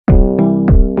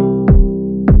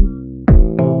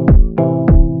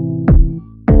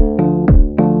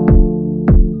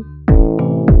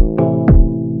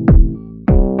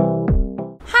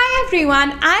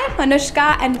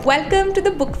Anushka and welcome to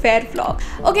the book fair vlog.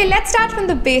 Okay, let's start from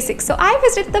the basics. So I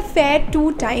visited the fair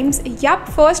 2 times. Yup,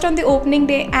 first on the opening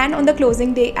day and on the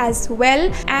closing day as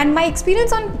well. And my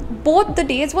experience on both the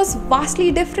days was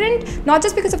vastly different, not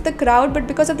just because of the crowd but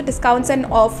because of the discounts and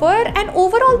offer, and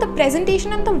overall the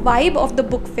presentation and the vibe of the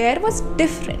book fair was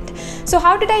different. So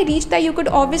how did I reach there? You could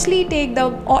obviously take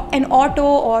an auto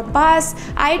or bus.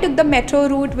 I took the metro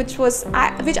route, which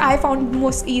I found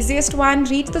most easiest one.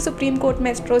 Reached the Supreme Court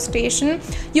metro station.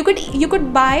 You could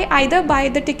either buy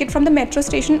the ticket from the metro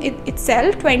station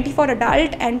itself, 20 for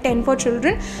adult and 10 for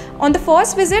children. On the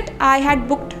first visit I had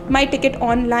booked my ticket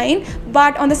online,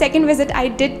 but on the second visit I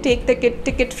did take the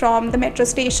ticket from the metro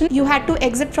station. You had to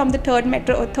exit from the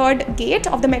third gate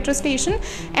of the metro station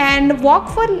and walk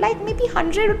for like maybe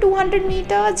 100 or 200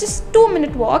 meters, just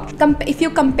 2-minute walk. If you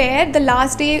compare the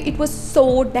last day, it was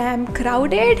so damn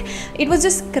crowded. It was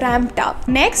just cramped up.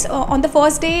 Next, on the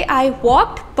first day I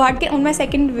walked, but on my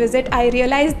second visit I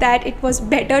realized that it was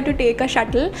better to take a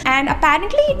shuttle, and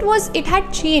apparently it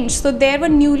had changed. So there were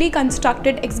newly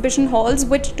constructed exhibition halls,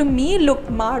 which to me looked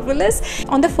marvelous.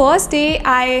 On the first day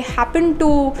I happened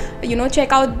to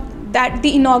check out that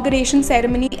the inauguration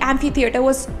ceremony amphitheater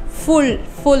was full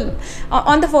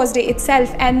on the first day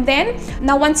itself. And then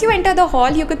now once you enter the hall,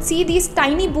 you could see these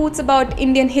tiny booths about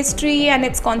Indian history and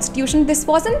its constitution. This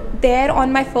wasn't there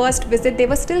on my first visit. They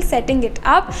were still setting it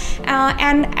up,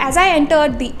 and as I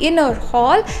entered the inner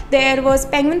hall, there was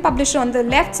Penguin Publisher on the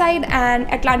left side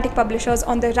and Atlantic Publishers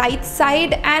on the right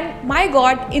side. And my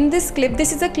god, in this clip,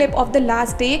 this is a clip of the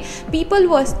last day,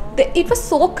 it was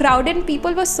so crowded and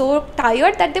people were so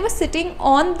tired that they were sitting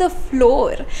on the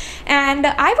floor, and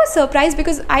I was surprised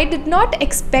because I did not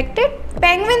expect it.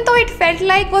 Penguin, though, it felt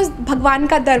like was Bhagwan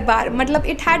ka darbar. Matlab,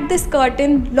 it had this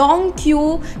curtain, long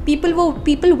queue, people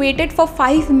waited for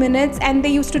 5 minutes and they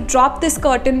used to drop this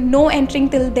curtain, no entering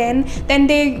till then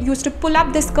they used to pull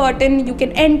up this curtain. You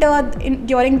can enter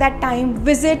during that time,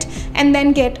 visit and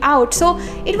then get out. So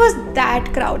it was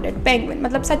that crowded. Penguin,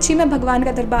 matlab सच्ची में भगवान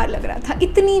का दरबार लग रहा था,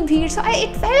 इतनी भीड़. So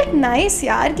it felt nice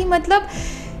यार कि मतलब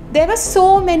there were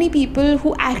so many people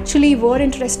who actually were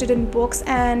interested in books.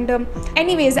 And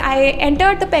anyways, I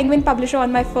entered the Penguin Publisher on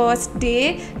my first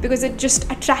day because it just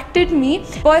attracted me.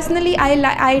 Personally,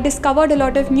 I discovered a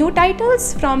lot of new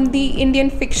titles from the Indian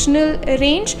fictional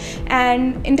range,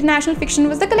 and international fiction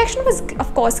the collection was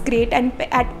of course great. And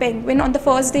at Penguin on the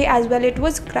first day as well, it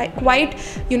was quite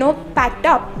packed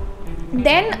up.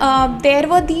 Then there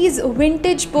were these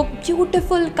vintage book,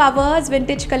 beautiful covers,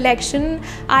 vintage collection.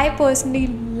 I personally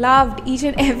loved each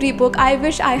and every book. I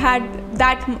wish I had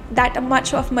that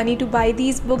much of money to buy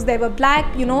these books. There were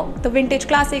black, the vintage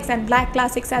classics, and black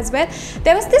classics as well.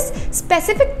 There was this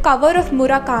specific cover of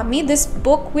Murakami, this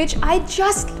book, which I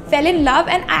just fell in love,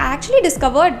 and I actually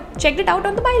checked it out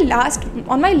on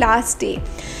my last day.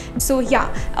 So yeah,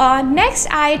 next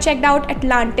I checked out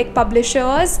Atlantic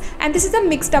Publishers, and this is a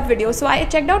mixed up video. So I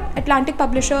checked out Atlantic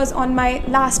Publishers on my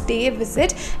last day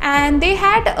visit, and they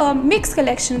had a mixed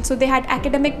collection. So they had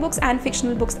academic books and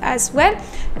fictional books as well.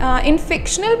 In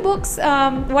fictional books,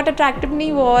 what attracted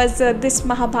me was this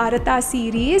Mahabharata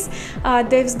series.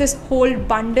 There's this whole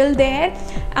bundle there,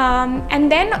 and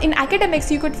then in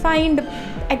academics you could find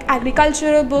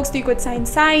agricultural books, you could find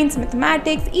science,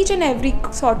 mathematics, each and every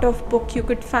sort of book you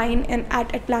could find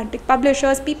at Atlantic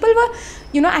Publishers. People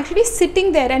were actually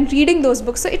sitting there and reading those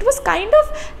books, so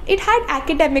it had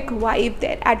academic vibe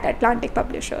there at Atlantic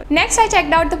Publisher. Next I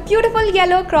checked out the beautiful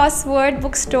yellow crossword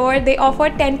bookstore. They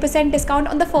offered 10% discount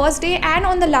on the first day and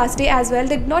on the last day as well.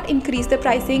 They did not increase the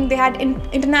pricing. They had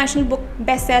international book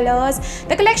bestsellers.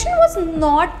 The collection was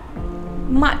not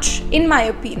much in my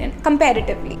opinion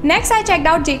comparatively. Next I checked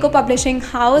out Jacob Publishing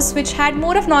House, which had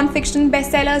more of non-fiction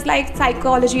bestsellers like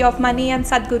Psychology of Money and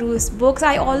Sadhguru's books.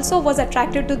 I also was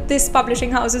attracted to this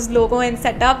publishing house's logo and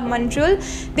setup, Manjul.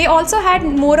 They also had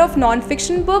more of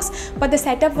non-fiction books, but the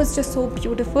setup was just so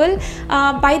beautiful.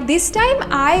 By this time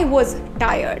I was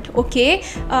tired. Okay,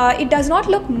 it does not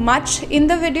look much in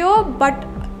the video, but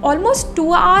almost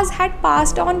 2 hours had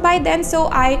passed on by then. So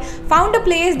I found a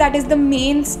place that is the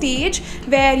main stage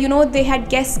where they had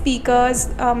guest speakers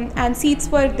and seats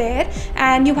were there,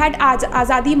 and you had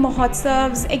Azadi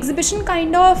mahotsavs exhibition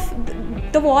kind of.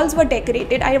 The walls were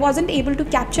decorated. I wasn't able to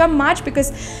capture much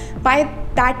because by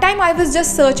that time I was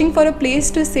just searching for a place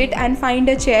to sit and find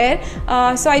a chair,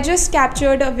 so I just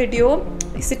captured a video.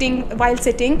 while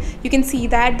sitting. You can see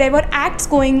that there were acts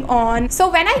going on. So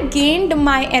when I gained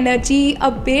my energy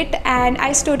a bit and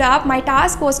I stood up, my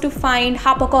task was to find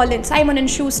HarperCollins, Simon &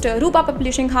 Schuster, Rupa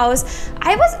Publishing House.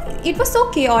 It was so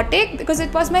chaotic because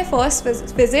it was my first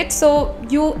visit. So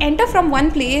you enter from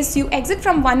one place, you exit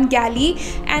from one galley,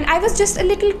 and I was just a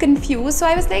little confused. So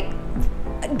I was like,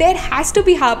 there has to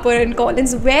be Harper and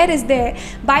Collins. Where is there?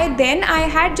 By then I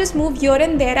had just moved here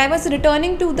and there. I was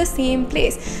returning to the same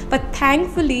place, but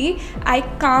thankfully I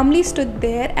calmly stood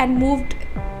there and moved,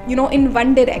 you know, in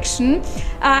one direction,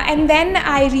 and then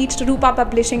I reached Rupa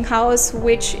Publishing House,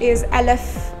 which is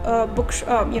LF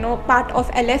part of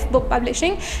LF Book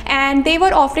Publishing, and they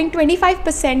were offering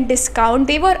 25% discount.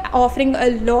 They were offering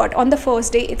a lot on the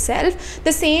first day itself.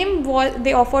 The same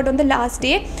they offered on the last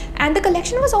day, and the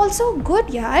collection was also good,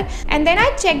 yeah. And then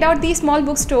I checked out these small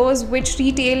bookstores which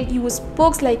retail used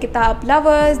books like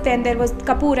kitablovers. Then there was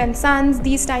Kapoor and Sons,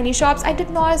 these tiny shops. I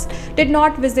did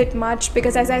not visit much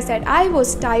because, as I said, I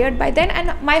was tired by then,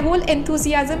 and my whole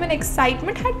enthusiasm and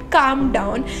excitement had calmed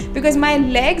down because my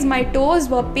legs, my toes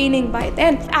were paining by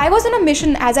then. I was on a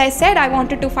mission. As I said, I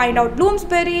wanted to find out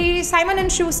Bloomsbury, Simon &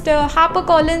 Schuster,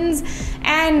 HarperCollins,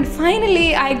 and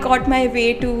finally I got my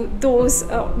way to those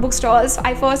bookstores.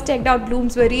 I first checked out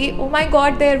Bloomsbury. Oh my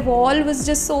god, their wall was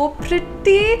just so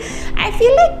pretty. I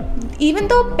feel like even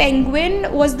though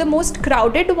Penguin was the most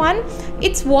crowded one,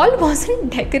 its wall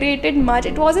wasn't decorated much.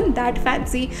 It wasn't that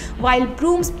fancy, while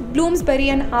Bloomsbury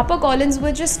and HarperCollins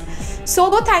were just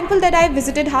so thankful that I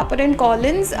visited Harper and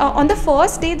Collins. On the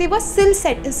first day, they were still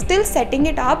setting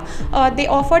it up. They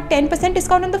offered 10%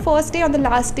 discount on the first day. On the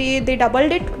last day, they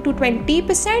doubled it to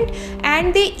 20%,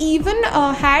 and they even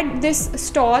had this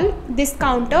stall, this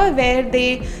counter where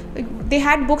they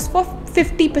had books for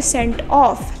 50%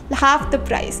 off, half the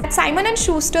price. At Simon &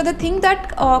 Schuster, the thing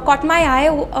that caught my eye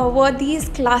were these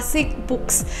classic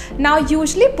books. Now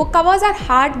usually book covers are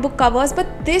hard book covers,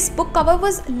 but this book cover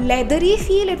was leathery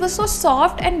feel. It was so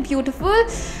soft and beautiful.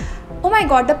 Oh my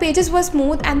god, the pages were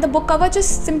smooth and the book cover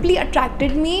just simply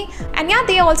attracted me. And yeah,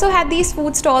 they also had these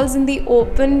food stalls in the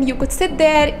open. You could sit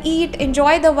there, eat,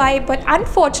 enjoy the vibe, but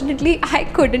unfortunately I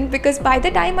couldn't, because by the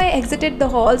time I exited the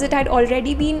halls, it had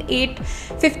already been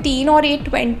 8:15 or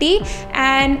 8:20,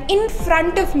 and in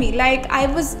front of me, like I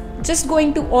was just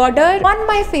going to order, on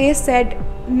my face said,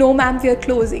 "No ma'am, we are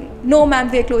closing. No ma'am,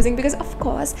 we are closing," because of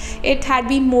course it had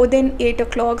been more than 8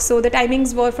 o'clock, so the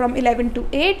timings were from 11 to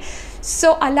 8.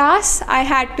 So alas, I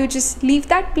had to just leave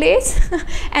that place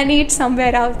and eat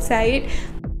somewhere outside.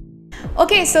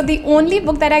 Okay, so the only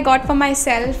book that I got for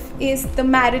myself is The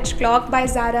Marriage Clock by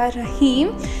Zara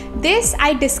Rahim. This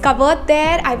I discovered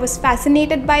there. I was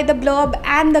fascinated by the blurb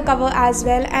and the cover as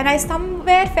well, and I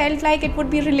somewhere felt like it would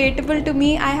be relatable to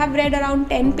me. I have read around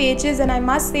 10 pages and I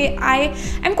must say I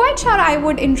am quite sure I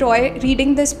would enjoy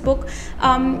reading this book.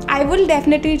 I will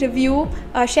definitely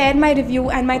share my review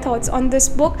and my thoughts on this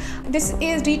book. This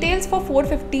is retails for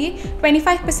 $450.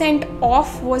 25%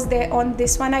 off was there on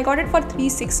this one. I got it for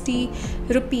 360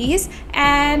 rupees,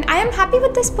 and I am happy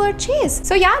with this purchase.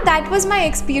 So yeah, that was my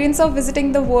experience of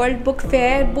visiting the World Book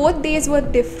Fair. Both days were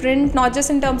different, not just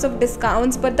in terms of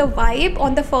discounts, but the vibe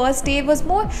on the first day was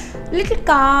more little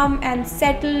calm and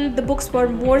settled. The books were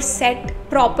more set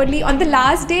properly. On the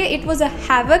last day, it was a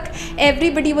havoc.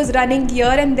 Everybody was running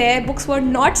here and there. Books were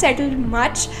not settled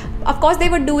much. Of course, they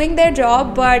were doing their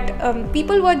job, but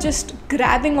people were just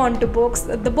grabbing onto books.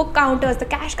 The book counters, the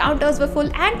cash counters were full,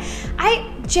 and I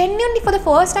genuinely, for the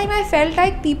first time, I felt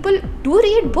like people do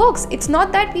read books. It's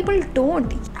not that people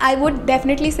don't. I would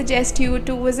definitely suggest you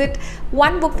to visit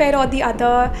one book fair or the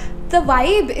other. The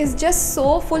vibe is just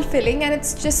so fulfilling, and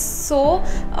it's just so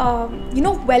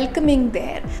welcoming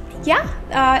there. Yeah,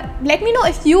 let me know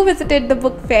if you visited the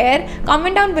book fair.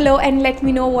 Comment down below and let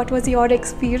me know what was your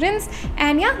experience.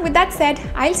 And yeah, with that said,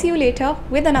 I'll see you later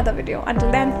with another video.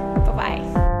 Until then, bye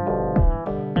bye.